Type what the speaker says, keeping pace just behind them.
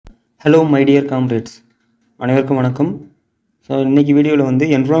Hello my dear comrades, அனைவருக்கும் வணக்கம். So இன்றைக்கி வீடியோவில் வந்து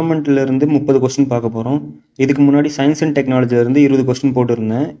என்விரான்மெண்ட்லேருந்து 30 கொஸ்டின் பார்க்க போகிறோம். இதுக்கு முன்னாடி சயின்ஸ் அண்ட் டெக்னாலஜிலேருந்து 20 கொஸ்டின்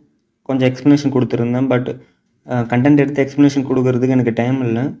போட்டிருந்தேன். கொஞ்சம் எக்ஸ்ப்ளனேஷன் கொடுத்துருந்தேன். பட் கண்டென்ட் எடுத்து எக்ஸ்ப்ளனேஷன் கொடுக்கறதுக்கு எனக்கு டைம்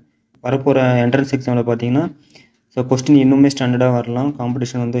இல்லை. வரப்போகிற என்ட்ரன்ஸ் எக்ஸாமில் பார்த்தீங்கன்னா கொஸ்டின் இன்னுமே ஸ்டாண்டர்டாக வரலாம்.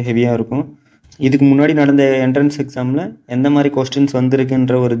 காம்படிஷன் வந்து ஹெவியாக இருக்கும். இதுக்கு முன்னாடி நடந்த என்ட்ரன்ஸ் எக்ஸாமில் எந்த மாதிரி கொஸ்டின்ஸ்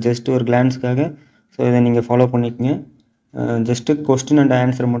வந்திருக்குன்ற ஒரு கிளான்ஸ்க்காக ஸோ இதை நீங்கள் ஃபாலோ பண்ணிக்கங்க. ஜஸ்ட்டு கொஸ்டின் அண்ட்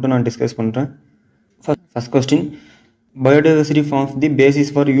ஆன்சர் மட்டும் நான் டிஸ்கஸ் பண்ணுறேன். First question, biodiversity forms the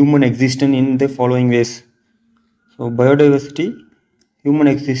basis for human existence in the following ways. So biodiversity human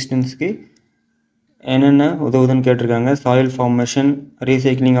எக்ஸிஸ்டன்ஸ்க்கு என்னென்ன உதவுதுன்னு கேட்டிருக்காங்க. Soil formation,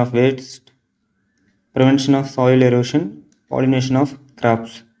 recycling of waste, prevention of soil erosion, pollination of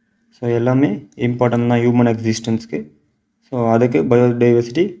graphs. So எல்லாமே important தான் human எக்ஸிஸ்டன்ஸ்க்கு. So அதுக்கு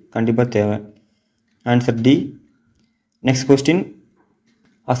biodiversity கண்டிப்பாக தேவை. Answer D. Next question,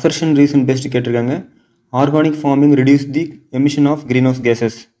 assertion reason paste கேட்டிருக்காங்க. Organic farming reduce the emission of green house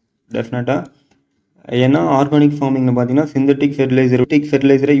cases. டெஃபினட்டாக. ஏன்னா organic ஃபார்மிங்கில் பார்த்தீங்கன்னா synthetic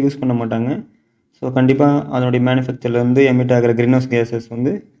ஃபெர்டிலைசரை use பண்ண மாட்டாங்க. ஸோ கண்டிப்பாக அதனுடைய மேனுஃபேக்சர்லேருந்து எமிட் ஆகிற க்ரீன் ஹவுஸ் கேசஸ்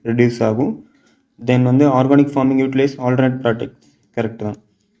வந்து ரெடியூஸ் ஆகும். தென் வந்து organic farming utilise alternate products. Correct தான்.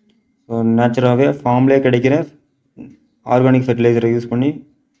 ஸோ நேச்சுரலாகவே ஃபார்ம்லேயே கிடைக்கிற ஆர்கானிக் ஃபெர்டிலைசரை யூஸ் பண்ணி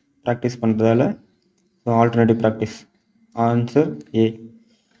ப்ராக்டிஸ் பண்ணுறதால so alternative practice. Answer A.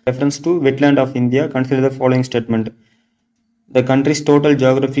 Reference to wetland of India. Consider the following statement. The country's total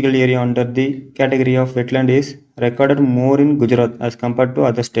geographical area under the category of wetland is recorded more in Gujarat as compared to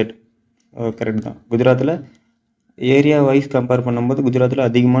other state. Correct தான். குஜராத்தில் area wise compare பண்ணும்போது குஜராத்தில்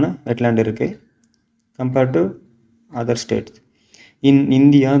அதிகமான wetland இருக்குது compared to other states. In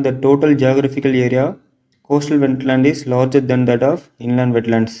India the total geographical area coastal wetland is larger than that of inland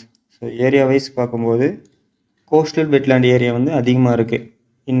wetlands. So area wise பார்க்கும்போது coastal wetland area வந்து அதிகமாக இருக்குது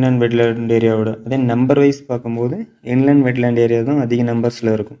இன்லேண்ட் வெட்லேண்ட் ஏரியாவோட. அதே number wise பார்க்கும்போது இன்லேண்ட் வெட்லேண்ட் ஏரியா தான் அதிக நம்பர்ஸில்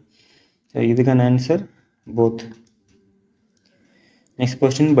இருக்கும். So இதுக்கான answer both. Next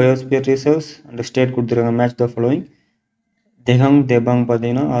question, biosphere reserves and state கொடுத்துருக்காங்க. Match the following. தேபாங்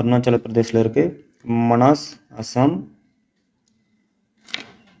பார்த்தீங்கன்னா அருணாச்சல பிரதேஷில் இருக்குது. Manas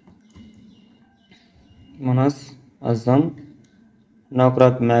Assam,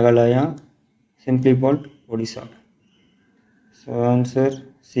 நோக்ராக் Meghalaya, சிம்ப்ளிபால்ட் Odisha. So answer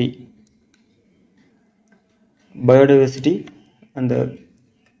C. Biodiversity அந்த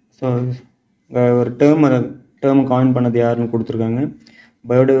ஸோ ஒரு டேர்ம் காயின் பண்ணது யாருன்னு கொடுத்துருக்காங்க.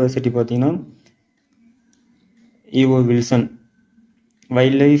 பயோடைவர்சிட்டி பார்த்தீங்கன்னா EO Wilson,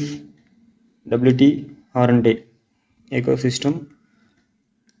 wild life WD ஹாரண்டே, ecosystem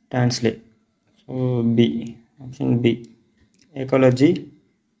டான்ஸ்லே. So B, option B. Ecology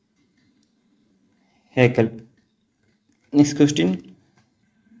Haeckel. Next question,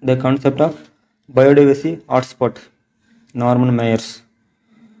 the concept of biodiversity hotspot. Norman Myers.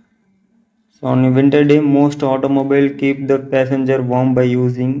 So on a winter day, most automobile keep the passenger warm by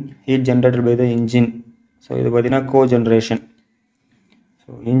using heat generated by the engine. So இது பார்த்தீங்கன்னா கோஜென்ரேஷன்.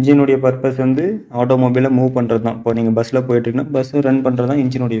 So இன்ஜினுடைய purpose வந்து ஆட்டோமொபைலை move பண்ணுறது தான். இப்போ நீங்கள் பஸ்ஸில் போயிட்டுருக்குன்னா bus run பண்ணுறது தான்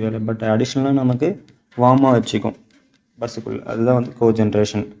இன்ஜினுடைய வேலை. பட் அடிஷ்னலாக நமக்கு வார்மாக வச்சுக்கும் பஸ்ஸுக்குள்ளே. அதுதான் வந்து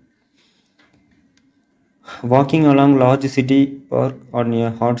கோஜென்ரேஷன். Walking along large city park on a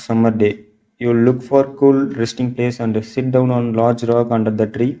hot summer day, you look for cool resting place and sit down on large rock under the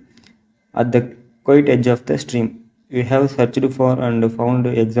tree at the quiet edge of the stream. You have searched for and found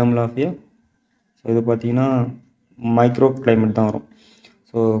example of a. So இது பார்த்தீங்கன்னா micro climate தான் வரும்.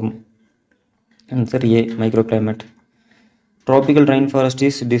 So answer A, micro climate. Tropical rainforest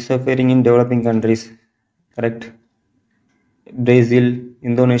is disappearing in developing countries. Correct. Brazil,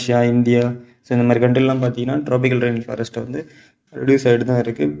 Indonesia, India, so இந்த மாதிரி கண்ட்ரிலாம் பார்த்தீங்கன்னா tropical rain forest வந்து reduce ஆகிட்டு தான்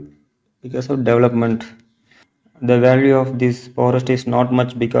இருக்குது because of development. The value of this forest is not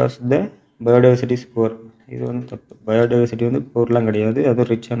much because the biodiversity is poor. இது வந்து தப்பு. பயோடைவர்சிட்டி வந்து புவர்லாம் கிடையாது, அதுவும்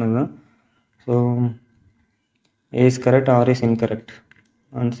ரிச்சானது தான். So A is correct, R is incorrect.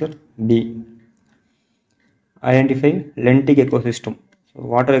 Answer B. Identify லென்டிக் ecosystem. So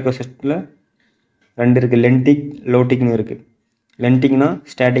water எக்கோசிஸ்டத்தில் ரெண்டு இருக்குது, லென்டிக், லோட்டிக்னு இருக்குது. லென்டிக்னா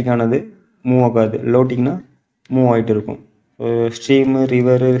ஸ்டாட்டிக்கானது, மூவ் ஆகாது. லோட்டிக்னா மூவ் ஆகிட்டு இருக்கும். ஸோ ஸ்ட்ரீமு,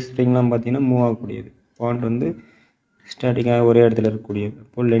 ரிவரு, ஸ்ப்ரிங்லாம் பார்த்தீங்கன்னா மூவ் ஆகக்கூடியது. பாண்ட் வந்து ஸ்டாட்டிக்காக ஒரே இடத்துல இருக்கக்கூடியது.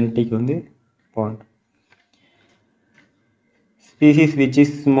 அப்போது லென்டிக் வந்து bond. Species which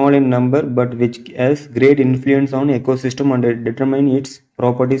is small in number but which has great influence on ecosystem and determine it's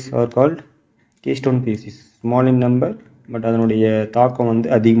properties are called keystone species. Small in number but அதனுடைய தாக்கம் வந்து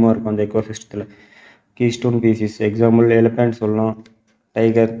அதிகமாக இருக்கும் அந்த எக்கோசிஸ்டத்தில். கீஸ்டோன் ஸ்பீசிஸ் எக்ஸாம்பிள் எலிஃபண்ட் சொல்லலாம்,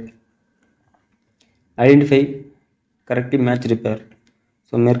 tiger. Identify corrective match repair.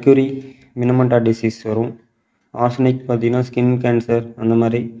 So mercury மினமண்டா disease வரும். Arsenic பார்த்தீங்கன்னா skin cancer அந்த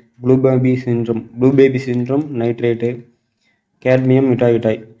மாதிரி. Blue baby syndrome nitrate. Cadmium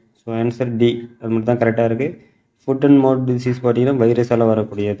யுட்டாய். So answer D, அது மட்டும் தான் கரெக்டாக இருக்குது. ஃபுட் அண்ட் மவுத் டிசீஸ் பார்த்தீங்கன்னா வைரஸால்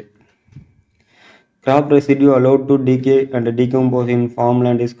வரக்கூடியது. Crop residue allowed to decay and decompose in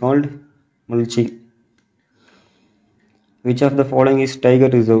farmland is called mulching. Which of the following is tiger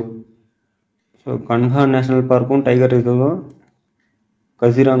reserve? So Kanha national பார்க்கும் tiger reserve தான்,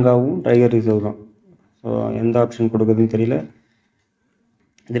 கசிரங்காவும் டைகர் ரிசர்வ் தான். ஸோ எந்த ஆப்ஷன் கொடுக்குதுன்னு தெரியல.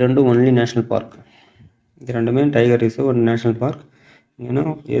 இது ரெண்டும் ஒன்லி நேஷ்னல் பார்க். இது ரெண்டுமே டைகர் ரிசர்வ் ஒரு நேஷ்னல் பார்க். ஏன்னா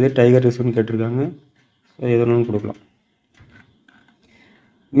எது டைகர் ரிசர்வ்னு கேட்டிருக்காங்க. ஸோ எது ஒன்றும் கொடுக்கலாம்.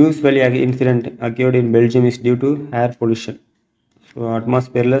 News Valley incident occurred in Belgium is due to air pollution. So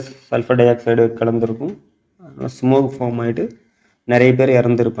அட்மாஸ்பியரில் sulphur di oxide கலந்துருக்கும், smoke form ஆகிட்டு நிறைய பேர்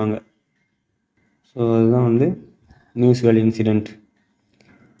இறந்துருப்பாங்க. ஸோ அதுதான் வந்து நியூஸ் வேலி incident.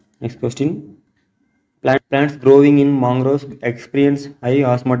 Next question. Plants growing இன் mangroves experience high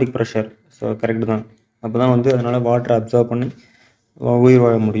osmotic pressure. So correct தான். அப்போ தான் வந்து அதனால் வாட்டரை அப்சர்வ் பண்ணி உயிர்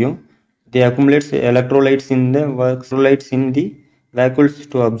வாழ முடியும். தி accumulates electrolytes in the vacuoles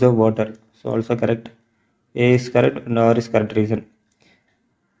to absorb water. So also correct. A is correct and R is correct reason.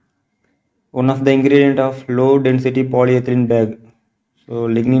 One of the ingredient of low density polyethylene bag. So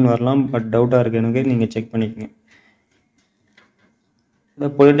lignin வரலாம், but டவுட்டாக இருக்கு எனக்கு, நீங்கள் check பண்ணிக்கோங்க. The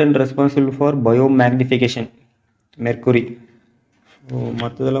pollutant responsible for biomagnification, mercury. So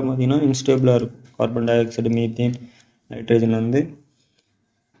மற்றதெல்லாம் பார்த்தீங்கன்னா இன்ஸ்டேபிளாக இருக்கும். Carbon di oxide, methane, nitrogen வந்து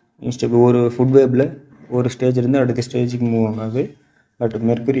இன்ஸ்டேபிள். ஒரு ஃபுட் வேப்பில் ஒரு ஸ்டேஜ் இருந்து அடுத்த ஸ்டேஜுக்கு மூவ் ஆகாது. பட்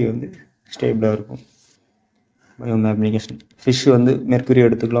மெர்க்குரி வந்து ஸ்டேபிளாக இருக்கும். பயோமேக்னிஃபிகேஷன். ஃபிஷ் வந்து மெர்க்குரி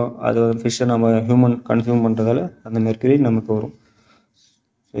எடுத்துக்கலாம். அது வந்து ஃபிஷ்ஷை நம்ம ஹியூமன் கன்சியூம் பண்ணுறதால அந்த மெர்க்குரி நமக்கு வரும்.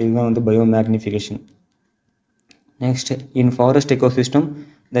 ஸோ இதுதான் வந்து பயோமேக்னிஃபிகேஷன். நெக்ஸ்ட், இன் ஃபாரஸ்ட் எக்கோசிஸ்டம்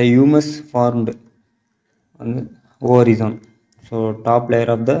த ஹியூமஸ் ஃபார்ம்டு வந்து ஓவரிசான். So top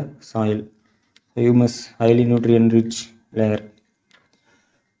layer of the soil. Humus highly நியூட்ரியன் rich layer.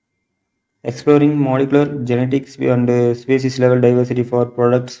 Exploring molecular genetics and species level diversity for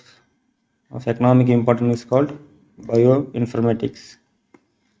products of economic importance is called bioinformatics.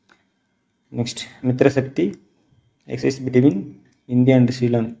 Next, Mitra Shakti exercise between India and Sri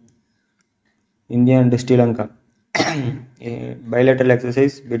Lanka. Bilateral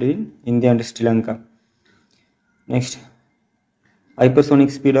exercise between India and Sri Lanka. Next,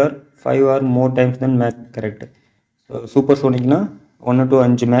 hypersonic speed are 5 or more times than Mach. Correct. So supersonic na 1 to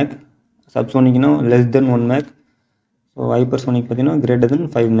 5 Mach. சப்சோனிக்னா less than 1 make. So hypersonic பார்த்தீங்கன்னா greater than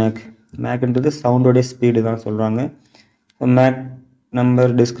 5 make. மேக்ன்றது சவுண்டோடைய speed தான் சொல்கிறாங்க. So Mach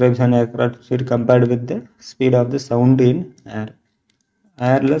number describes and aircraft speed compared with the speed of the sound இன் ஏர்.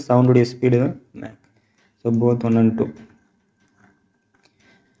 ஏரில் சவுண்டுடைய speed தான் make. So both 1 and 2.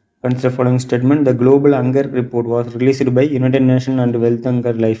 Consider following statement. The global hunger report was released by United Nations and Wealth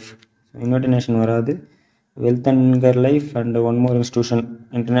Hunger Life. United Nations வராது, Wealth Hunger Life and one more institution,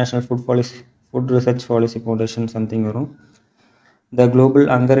 International Food Research Policy Foundation something வரும். The global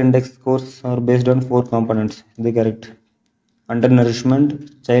hunger index scores are based on 4 components. இது correct. Undernourishment,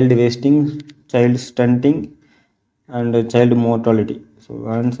 child wasting, child stunting and child mortality. So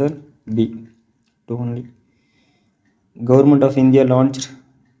answer B, 2 only. Government of India launched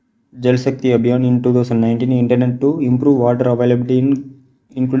Jal Shakti Abhiyan in 2019 intended to improve water availability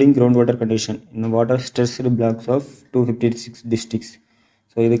including groundwater condition in water stressed blocks of 256 districts.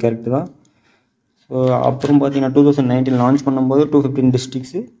 So இது correct தான். So அப்புறம் பார்த்தீங்கன்னா 2019 launch பண்ணும்போது 215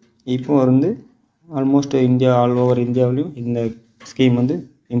 districts. இப்போ வந்து almost all over இந்தியாவிலையும் இந்த scheme வந்து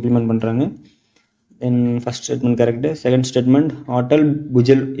இம்ப்ளிமெண்ட் பண்ணுறாங்க. தென் first statement correct. Second statement, Atal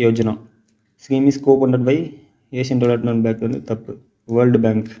Bhujal Yojana scheme is கோஃபண்டட் by Asian development bank வந்து தப்பு. World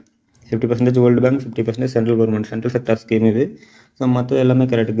bank 50% world bank, 50% central government, central sector scheme இது. ஸோ மற்ற எல்லாமே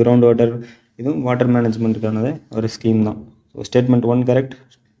கரெக்ட். கிரவுண்ட் வாட்டர் இதுவும் வாட்டர் மேனேஜ்மெண்ட்டுக்கானது ஒரு ஸ்கீம் தான். So statement 1 correct,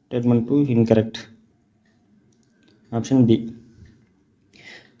 statement 2 incorrect. Option D.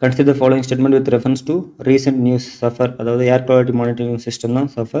 Consider the following statement with reference to recent news. Suffer அதாவது ஏர் quality monitoring system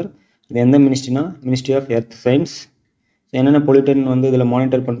தான் suffer. இது எந்த மினிஸ்ட்ரினா மினிஸ்ட்ரி ஆஃப் எர்த் சயின்ஸ். என்னென்ன பொல்யூட்டன் வந்து இதில்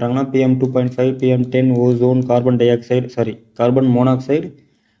மானிட்டர் பண்ணுறாங்கன்னா PM 2.5, PM 10, ozone, carbon monoxide,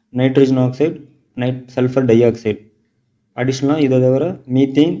 nitrogen oxide, sulphur di oxide. அடிஷ்னலாக இதை தவிர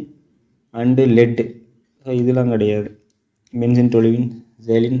மீத்தேன் அண்டு லெட்டு. ஸோ இதெல்லாம் கிடையாது. பென்சின், டொலுவின்,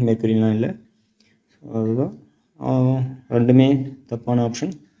 ஜெலின், மெர்க்குரிலாம் இல்லை. ஸோ அதுதான் ரெண்டுமே தப்பான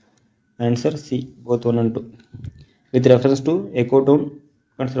option. Answer C, both 1 and 2. With reference to எக்கோடோன்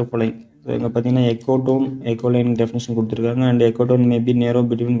consider following. So இங்கே பார்த்தீங்கன்னா எக்கோலைன் டெஃபினேஷன் கொடுத்துருக்காங்க. அண்ட் எக்கோடோன் மே பி நேரோ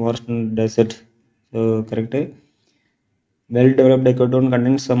between forest and dessert. So correct. well-developed ecosystem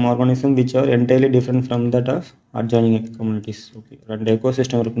contains some organisms which are entirely different from that of adjoining communities. Okay, ரெண்டு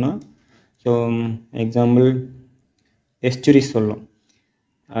ecosystem இருக்குன்னா so example எஸ்டுரிஸ் சொல்லலாம்,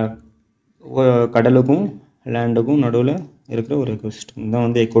 கடலுக்கும் லேண்டுக்கும் நடுவில் இருக்கிற ஒரு எக்கோசிஸ்டம் தான்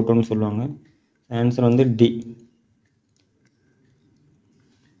வந்து எக்கோட்டோன்னு சொல்லுவாங்க. ஆன்சர் வந்து D.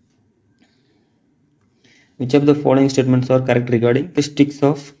 Which of the following statements are correct regarding statistics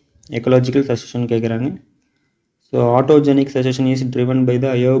of ecological succession கேட்குறாங்க. So autogenic suggestion is driven by the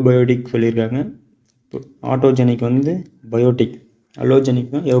அயோபயோட்டிக் சொல்லியிருக்காங்க. ஆட்டோஜெனிக் வந்து பயோட்டிக்,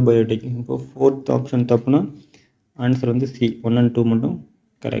 அலோஜெனிக் தான் ஏபயோட்டிக். இப்போ ஃபோர்த் ஆப்ஷன் தப்புனா ஆன்சர் வந்து சி, 1 and 2 மட்டும்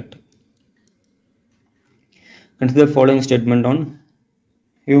correct. Consider the following statement on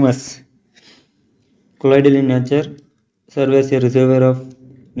humus. Colloidal in nature, serves as a reservoir of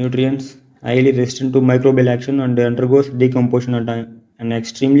nutrients, highly resistant to microbial action and undergoes decomposition at an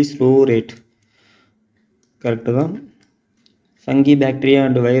extremely slow rate. Correct தான். Fungi, bacteria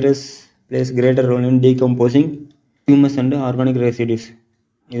and virus plays greater role in decomposing humus and organic residues.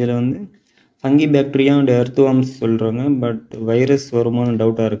 இதில் வந்து funky, bacteria and earthworms சொல்கிறாங்க, but virus வருமானு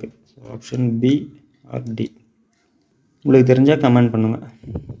டவுட்டாக இருக்குது. So option B R D. உங்களுக்கு தெரிஞ்சால் comment பண்ணுங்கள்.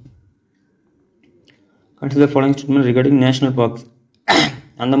 Consider the following statement regarding national parks.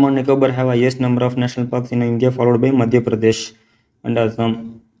 Andaman Nicobar have highest number of national parks in India, followed by Madhya Pradesh and Assam.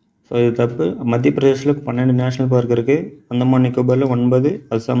 So இது தப்பு. மத்திய பிரதேஷில் 12 national park இருக்குது, அந்தமான் நிக்கோபாரில் 9,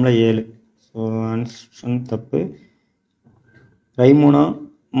 அஸ்ஸாமில் 7. So answer தப்பு. Raimona,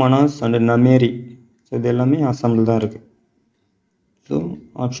 Manas and Nameri, so இது எல்லாமே அஸ்ஸாமில் தான் இருக்குது. So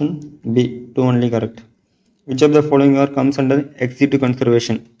option B 2 only correct. Which of the following are comes under ex-situ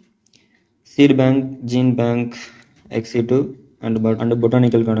conservation? Seed bank, gene bank, ex-situ and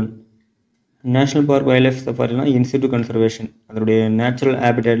botanical garden. National park wild life சஃபாரிலாம் in situ conservation, அதனுடைய natural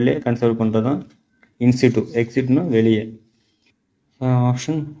ஹேபிட்டட்லேயே conserve பண்ணுறது தான் in situ. எக்ஸிட்னா வெளியே.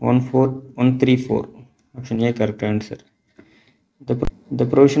 Option 134, option A correct answer. The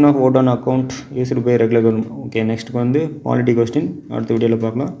provision of vote on account used by regular government. Okay, next வந்து polity question அடுத்த வீடியோவில்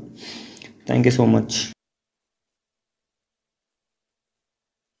பார்க்கலாம். Thank you so much.